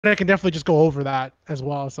I can definitely just go over that as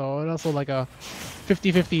well. So it's also like a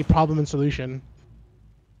 50-50 problem and solution.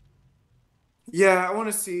 Yeah, I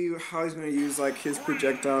want to see how he's going to use like his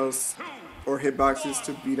projectiles or hitboxes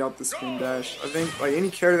to beat out the spin dash. I think like any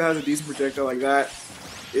character that has a decent projectile like that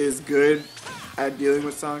is good at dealing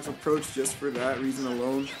with Sonic's approach just for that reason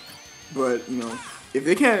alone. But you know, if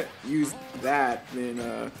they can't use that,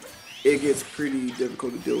 then it gets pretty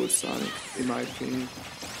difficult to deal with Sonic, in my opinion.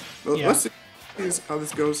 But Yeah. let's see how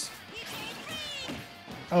this goes.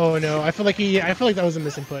 Oh no, I feel like that was a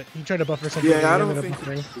misinput. He tried to buffer something and Yeah, he ended up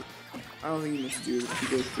buffering. I don't think he meant to do it.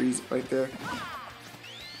 He did freeze right there.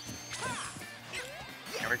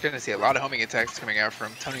 And we're going to see a lot of homing attacks coming out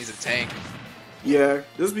from TonyzTank. Yeah,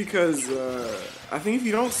 just because I think if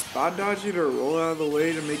you don't spot dodge it or roll out of the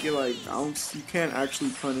way to make it like bounce, you can't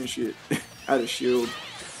actually punish it at a shield.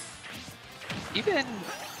 Even,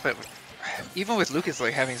 but even with Lucas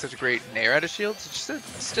like having such a great nair out of shields, to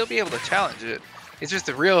still be able to challenge it. It's just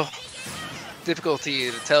the real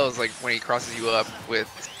difficulty to tell is like when he crosses you up with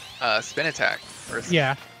spin attack.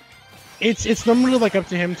 Yeah. It's normally like up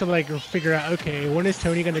to him to like figure out, okay, when is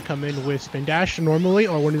Tony gonna come in with spin dash normally,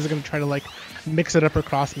 or when is he gonna try to like mix it up or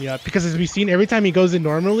cross me up? Because as we've seen, every time he goes in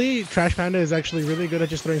normally, Trashpanda is actually really good at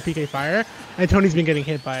just throwing PK fire, and Tony's been getting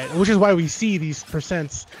hit by it, which is why we see these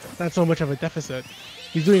percents not so much of a deficit.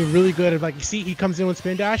 He's doing really good at, like, you see he comes in with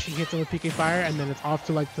spin dash, he hits him with PK fire, and then it's off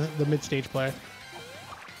to like the mid stage player.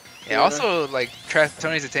 Yeah, also like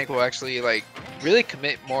TonyzTank will actually like really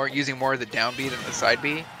commit more using more of the down B than the side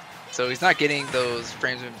B. So he's not getting those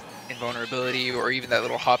frames of invulnerability or even that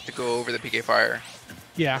little hop to go over the PK fire.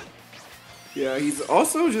 Yeah. Yeah, he's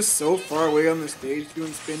also just so far away on the stage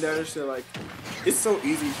doing spin dash that like it's so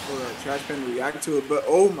easy for Trash Pen to react to it. But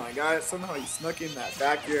oh my god, somehow he snuck in that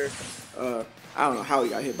back air. I don't know how he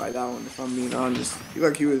got hit by that one. If I'm being honest, he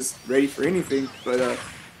looked like he was ready for anything. But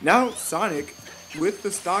now Sonic with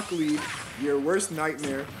the stock lead, your worst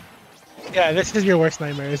nightmare. Yeah, this is your worst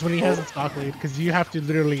nightmare, is when he has a stock lead, because you have to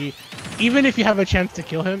literally, even if you have a chance to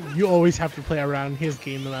kill him, you always have to play around his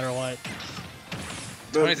game no matter what.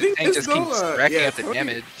 TonyzTank just keeps racking up the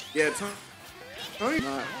damage. Yeah, Tony's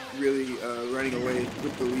not really running away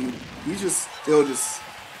with the lead. He's just still just.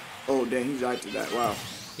 Oh dang, he died to that. Wow.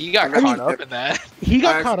 He got caught up in that. He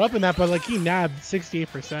got caught up in that, but like he nabbed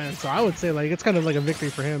 68%, so I would say like it's kind of like a victory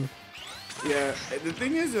for him. Yeah, the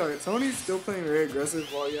thing is, Tony's still playing very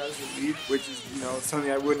aggressive while he has the lead, which is, you know, something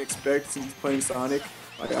I wouldn't expect since he's playing Sonic.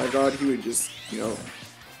 Like, I thought he would just, you know,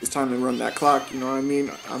 it's time to run that clock, you know what I mean?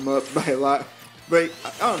 I'm up by a lot. But,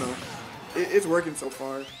 I don't know. It's working so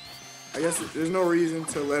far. I guess there's no reason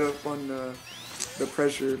to let up on the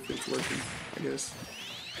pressure if it's working, I guess.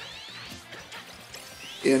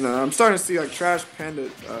 And I'm starting to see, like, Trash Panda,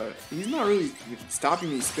 he's not really stopping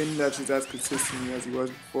these spin dashes as consistently as he was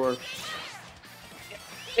before.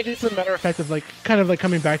 It's a matter of fact of like kind of like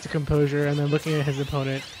coming back to composure and then looking at his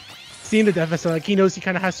opponent, seeing the deficit. Like he knows he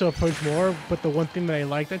kind of has to approach more. But the one thing that I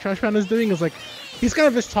like that Trashpanda is doing is like he's kind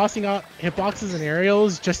of just tossing out hitboxes and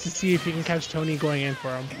aerials just to see if he can catch Tony going in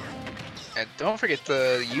for him. And don't forget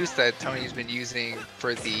the use that Tony's been using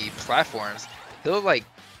for the platforms. He'll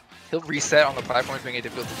reset on the platforms, making it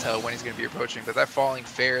difficult to tell when he's going to be approaching. But that falling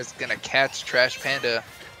fair is going to catch Trashpanda,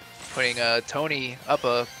 putting Tony up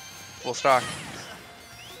a full stock.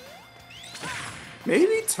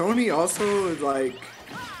 Maybe Tony also is like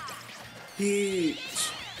he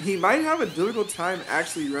might have a difficult time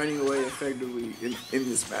actually running away effectively in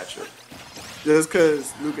this matchup, just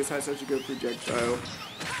because Lucas has such a good projectile.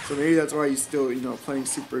 So maybe that's why he's still, you know, playing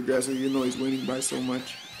super aggressive even though he's winning by so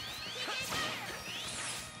much.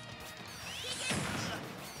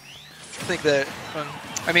 I think that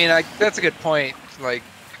I mean that's a good point. Like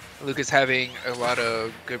Lucas having a lot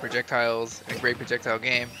of good projectiles and great projectile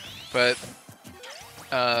game, but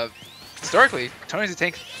historically,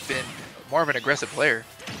 TonyzTank's been more of an aggressive player,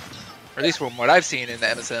 or at least from what I've seen in the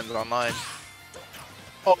MSMs online.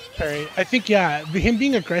 Oh, Perry, I think yeah, him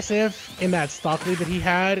being aggressive in that stock lead that he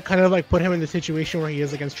had kind of like put him in the situation where he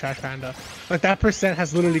is against Trashpanda. Like that percent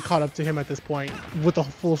has literally caught up to him at this point with the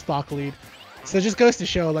full stock lead. So it just goes to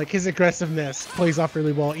show like his aggressiveness plays off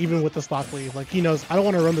really well even with the stock lead. Like he knows I don't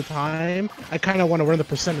want to run the time, I kind of want to run the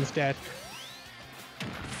percent instead.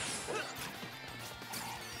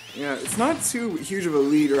 Yeah, it's not too huge of a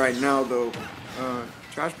lead right now though.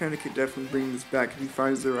 Trash Panda could definitely bring this back if he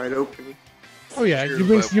finds the right opening. Oh yeah, True,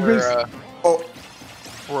 you bring.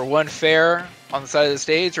 We're one fair on the side of the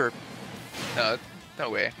stage, or no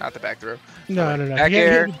way, not the back throw. No. Back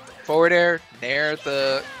air, forward air, nair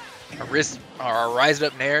the wrist, or rise it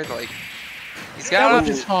up nair. Like He's That got was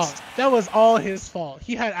his fault. That was all his fault.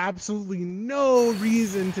 He had absolutely no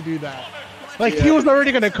reason to do that. Like, he was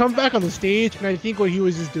already going to come back on the stage, and I think what he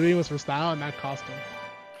was just doing was for style, and that cost him.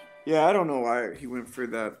 Yeah, I don't know why he went for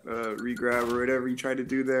that regrab or whatever he tried to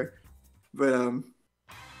do there. But,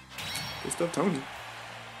 good stuff, Tony.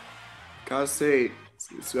 Gotta say,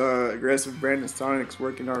 it's aggressive Brandon Sonic's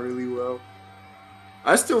working out really well.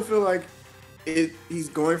 I still feel like he's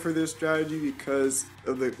going for this strategy because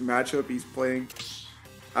of the matchup he's playing.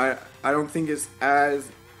 I don't think it's as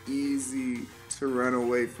easy to run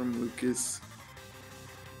away from Lucas.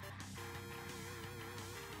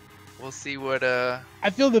 We'll see what I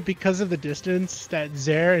feel that because of the distance that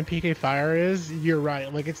Zaire and PK Fire is, you're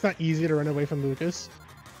right. Like, it's not easy to run away from Lucas.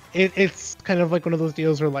 It's kind of like one of those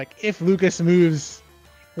deals where, like, if Lucas moves,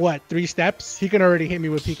 3 steps, he can already hit me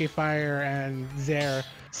with PK Fire and Zaire.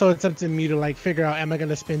 So it's up to me to, like, figure out, am I going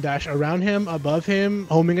to spin dash around him, above him,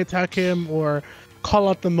 homing attack him, or call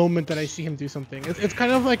out the moment that I see him do something. It's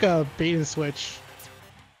kind of like a bait and switch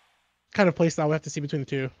kind of playstyle we have to see between the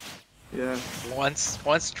two. Yeah. Once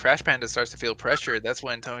Trashpanda starts to feel pressure, that's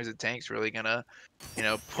when TonyzTank's really gonna,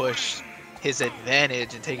 push his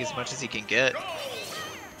advantage and take as much as he can get.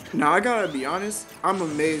 Now I gotta be honest, I'm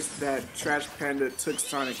amazed that Trashpanda took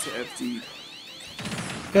Sonic to FD.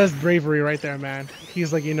 That's bravery right there, man.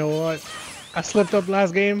 He's like, you know what? I slipped up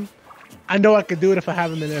last game. I know I could do it if I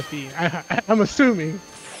have him in FD. I'm assuming.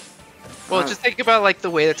 Well, just think about like the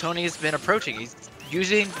way that Tony has been approaching. He's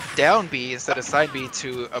using down B instead of side B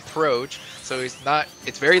to approach, so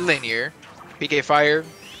it's very linear. PK Fire,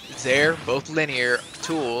 Zaire, both linear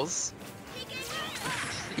tools.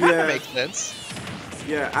 Kinda makes sense.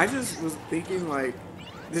 Yeah, I just was thinking like,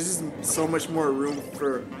 there's just so much more room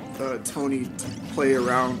for Tony to play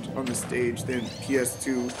around on the stage than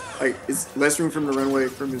PS2. Like, it's less room from the runway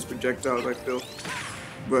from his projectiles, I feel.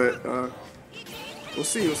 But we'll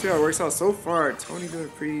see how it works out. So far, Tony doing a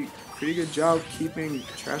pretty good job keeping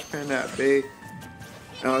Trashpanda at bay.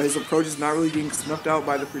 His approach is not really getting snuffed out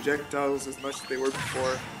by the projectiles as much as they were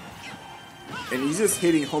before. And he's just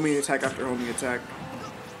hitting homing attack after homing attack.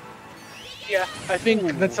 Yeah, I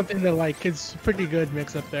think that's something that, like, it's pretty good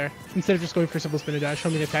mix up there. Instead of just going for simple spin and dash,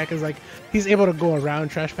 homing attack is like, he's able to go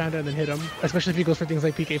around Trashpanda and then hit him. Especially if he goes for things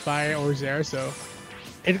like PK Fire or Zaire, so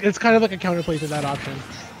it's kind of like a counterplay to that option.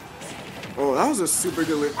 Oh, that was a super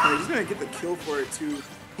good whip play. He's gonna get the kill for it too.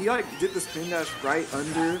 He like did the spin dash right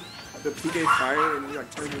under the PK Fire and he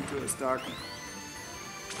like turned into a stock.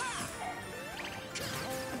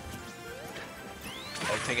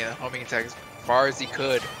 Oh, taking a homing attack as far as he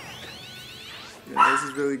could. Yeah, this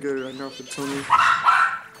is really good right now for Tony.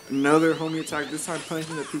 Another homing attack, this time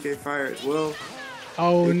punishing the PK Fire as well.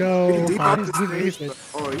 Oh no! Deep off the stage,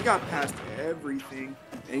 but, he got past everything.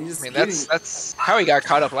 And he just that's how he got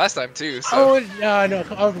caught up last time too. So. Oh no!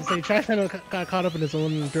 I was gonna say Trashpanda got caught up in his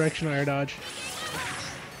own directional air dodge.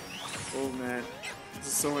 Oh man, this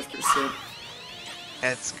is so much percent.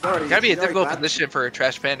 And it's gotta be a difficult position for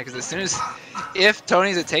Trashpanda because as soon as if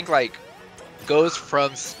TonyzTank like goes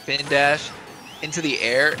from spin dash into the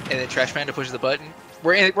air and then Trashpanda pushes the button,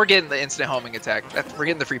 we're getting the instant homing attack. We're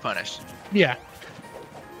getting the free punish. Yeah.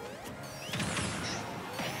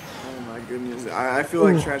 Goodness, I feel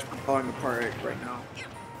like Trash falling apart right now.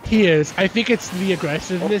 He is. I think it's the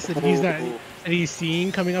aggressiveness that he's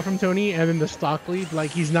seeing coming up from Tony, and then the stock lead. Like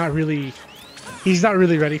he's not really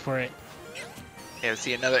ready for it. Yeah,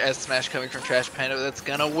 see another S smash coming from Trashpanda that's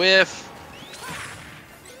gonna whiff.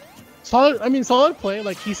 Solid play.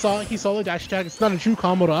 Like he saw the dash attack. It's not a true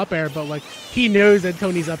combo to up air, but like he knows that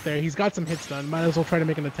Tony's up there. He's got some hits done. Might as well try to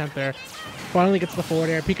make an attempt there. Finally gets the forward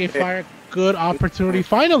air. PK Fire, good opportunity.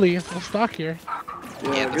 Finally, we'll stock here.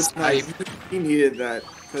 Yeah, good snipe. He needed that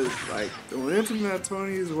because like the momentum that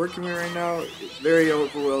Tony is working with right now is very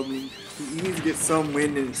overwhelming. He needs to get some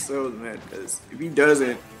wind in his sails, man. Because if he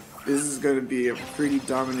doesn't, this is gonna be a pretty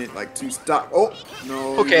dominant like 2-stock. Oh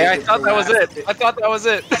no! Okay, I thought that was it. I thought that was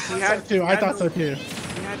it. I thought so too.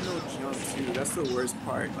 He had no jump too. That's the worst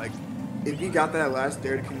part. Like if he got that last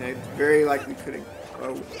dare to connect, very likely could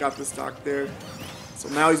have got the stock there. So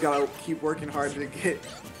now he's got to keep working hard to get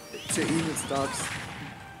to even stocks.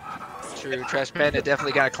 True, Trashpanda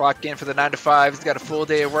definitely got to clock in for the 9 to 5. He's got a full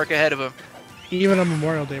day of work ahead of him. Even on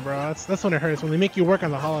Memorial Day, bro. That's when it hurts. When they make you work on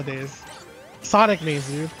the holidays. Sonic maze,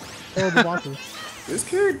 dude. Horrible bosses. This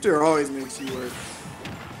character always makes you work.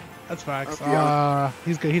 That's facts.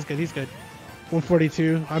 He's good.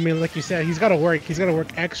 142. I mean, like you said, he's got to work. He's got to work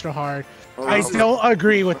extra hard. Oh, I don't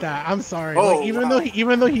agree with that. I'm sorry. Oh, like,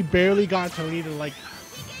 even though he barely got Tony to like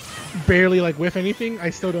barely whiff anything, I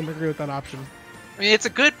still don't agree with that option. mean, it's a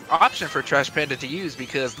good option for Trashpanda to use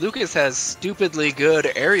because Lucas has stupidly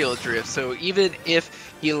good aerial drift. So even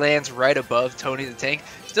if he lands right above TonyzTank,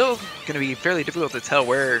 still going to be fairly difficult to tell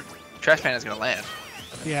where Trashpanda is going to land.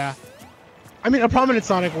 Yeah. I mean, a prominent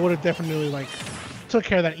Sonic would have definitely like took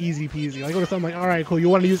care of that easy peasy. Like, would have something like, all right, cool, you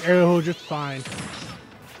want to use aerial just fine.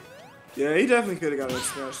 Yeah, he definitely could have got a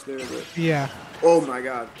smash there, but Yeah. oh my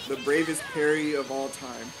god, the bravest parry of all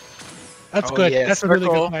time. That's Oh, good. yeah, That's a really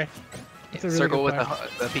circle. good play. That's a really Circle good with play.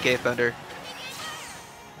 the PK Thunder.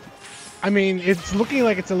 I mean, it's looking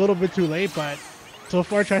like it's a little bit too late, but so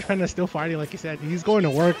far Trashpanda is still fighting. Like you said, he's going to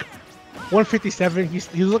work. 157.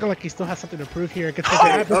 He's looking like he still has something to prove here. Gets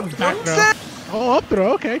Oh, the back throw. Oh, up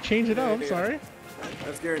throw. Okay, change it up. I'm sorry.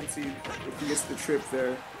 That's guaranteed if he gets the trip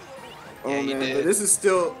there. Oh Yeah, he man, did. but this is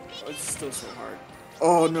still so hard.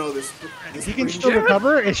 Oh no, this He can still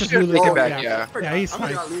recover. It's just really Take it good. back, Yeah. yeah. Yeah, he's I fine.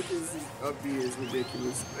 forgot Lucas' up B is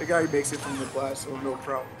ridiculous. The guy makes it from the blast, so no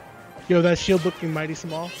problem. Yo, that shield looking mighty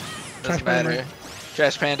small. Doesn't Trashpanda matter.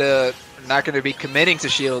 Trashpanda not going to be committing to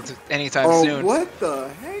shields anytime Oh, soon. what the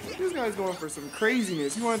heck? This guy's going for some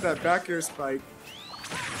craziness. He wanted that back air spike.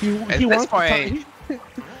 He this wants point-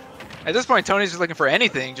 At this point, Tony's just looking for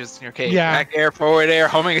anything. Just, okay, Yeah. back air, forward air,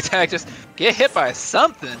 homing attack. Just get hit by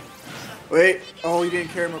something. Wait, oh, he didn't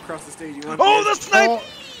carry him across the stage. He wanted Oh, to- the snipe! Oh,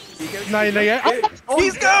 He gets- no, no, yeah. Hey, oh,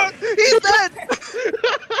 He's gone! He's dead!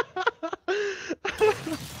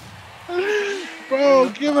 Bro,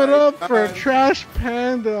 give it up for God.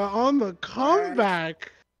 Trashpanda on the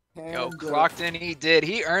comeback. Yo, And, clocked in, he did.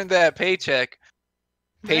 He earned that paycheck.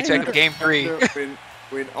 Paycheck of game 3.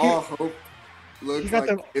 when all hope looked got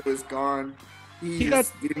like the- it was gone, he He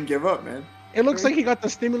just didn't give up, man. It looks like he got the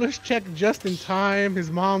stimulus check just in time.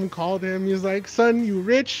 His mom called him. He was like, son, you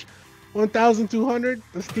rich? 1,200.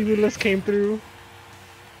 The stimulus came through.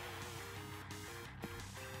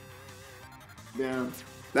 Damn,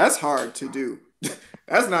 that's hard to do.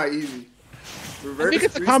 That's not easy. Reverse it's a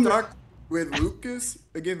three combo- stock with Lucas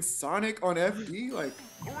against Sonic on FD. Like,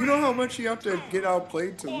 you know how much you have to get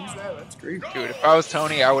outplayed to lose that? That's great. Dude, if I was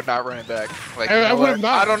Tony, I would not run it back. Like, you I know would what? have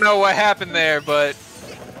not. I don't know what happened there, but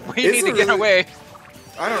we It's need to a get really- away.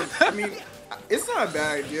 I mean, it's not a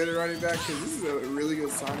bad idea to run it back because this is a really good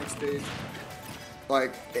Sonic stage.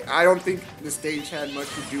 Like, I don't think the stage had much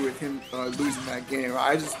to do with him losing that game.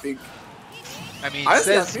 I just think I mean,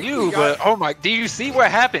 Honestly, I says think you, we got- but oh my, do you see what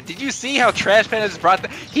happened? Did you see how Trashpanda just brought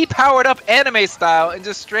that? He powered up anime style and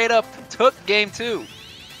just straight up took game 2.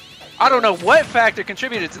 I don't know what factor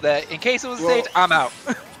contributed to that. In case it was Well- stage, I'm out.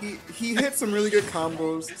 he hit some really good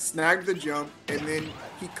combos, snagged the jump, and then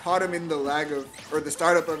he caught him in the lag of, or the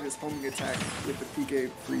startup of his homing attack with the PK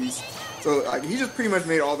freeze. So like, he just pretty much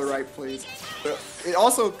made all the right plays. But it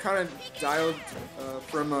also kind of dialed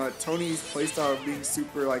from Tony's playstyle of being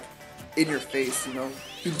super like in your face. You know,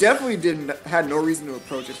 he definitely had no reason to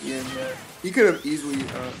approach at the end. He could have easily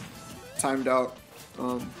timed out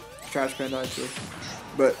Trashpanda actually,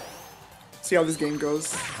 but see how this game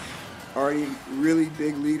goes. Already really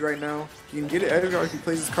big lead right now. He can get it Edgar if he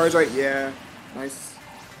plays his cards right. Yeah, nice.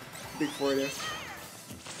 Big four there.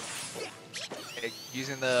 Okay,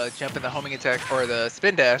 using the jump and the homing attack or the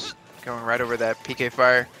spin dash, going right over that PK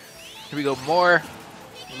fire. Here we go, more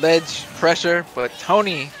ledge pressure, but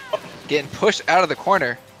Tony getting pushed out of the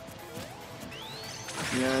corner.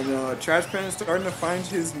 Yeah, and Trashpanda is starting to find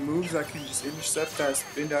his moves that can just intercept that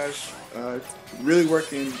spin dash. It's really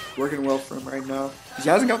working well for him right now. He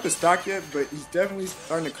hasn't got the stock yet, but he's definitely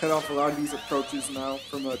starting to cut off a lot of these approaches now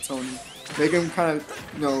from Tony. Make him kind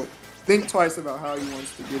of, think twice about how he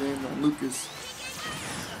wants to get in on Lucas.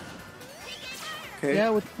 Okay. Yeah,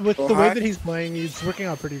 with Go the way high. that he's playing, he's working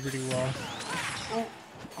out pretty well.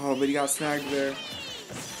 Oh, but he got snagged there.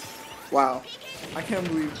 Wow. I can't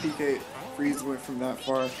believe PK Freeze went from that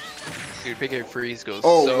far. Dude, PK freeze goes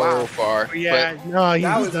Oh, so wow. far. Yeah, But, no,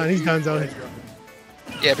 That he's was done. a He's huge done. play,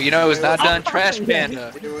 Zone. yeah, but you know it was not done. Yeah.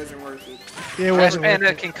 Trashpanda. It wasn't worth it. It wasn't worth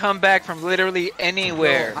Trashpanda it. can come back from literally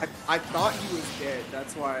anywhere. No, I thought he was dead.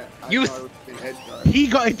 That's why I You- thought it was an edge guard. He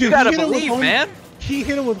got. Dude, You gotta he hit him with believe, homing- man. He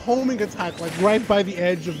hit him with homing attack, like right by the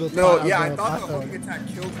edge of the. No, of yeah, I the thought the platform. homing attack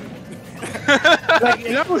killed him. Like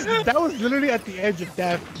that was literally at the edge of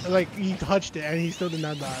death. Like he touched it and he still did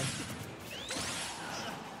not die.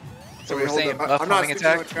 So Wait, we're hold saying up. buff I'm not homing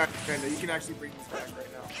sticking attack? with Trashpanda. You can actually bring this back right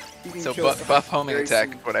now. He can So kill Sonic buff homing very attack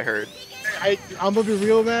soon. is what I heard. I'm gonna be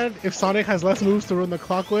real, man. If Sonic has less moves to run the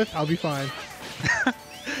clock with, I'll be fine.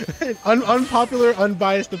 Unpopular,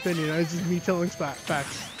 unbiased opinion. It's just me telling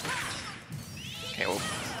facts. Okay, well,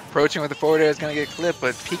 approaching with the forward air is gonna get clipped,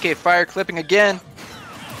 but PK fire clipping again.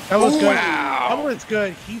 That was Ooh. good. Wow. That was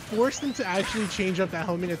good. He forced him to actually change up that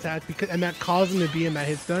homing attack and that caused him to be in that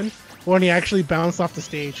hit stun when he actually bounced off the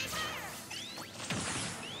stage.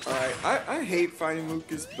 Alright, I hate fighting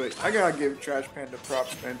Lucas, but I gotta give Trashpanda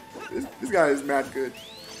props, man. This guy is mad good.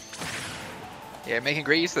 Yeah, making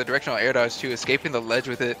great use of the directional air dodge too, escaping the ledge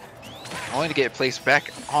with it, only to get placed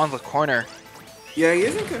back on the corner. Yeah, he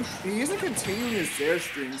isn't continuing his Zare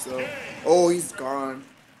strings though. Oh, he's gone.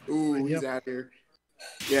 Ooh, he's out here.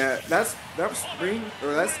 Yeah, that spring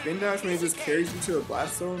or that spin dash when he just carries you to a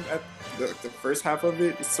blast zone at the first half of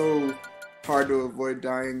it is so hard to avoid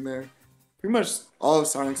dying there. Pretty much all of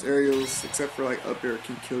Sonic's aerials except for like up air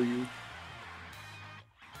can kill you.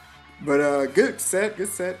 But good set.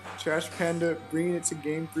 Trashpanda bringing it to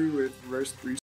game 3 with reverse 3.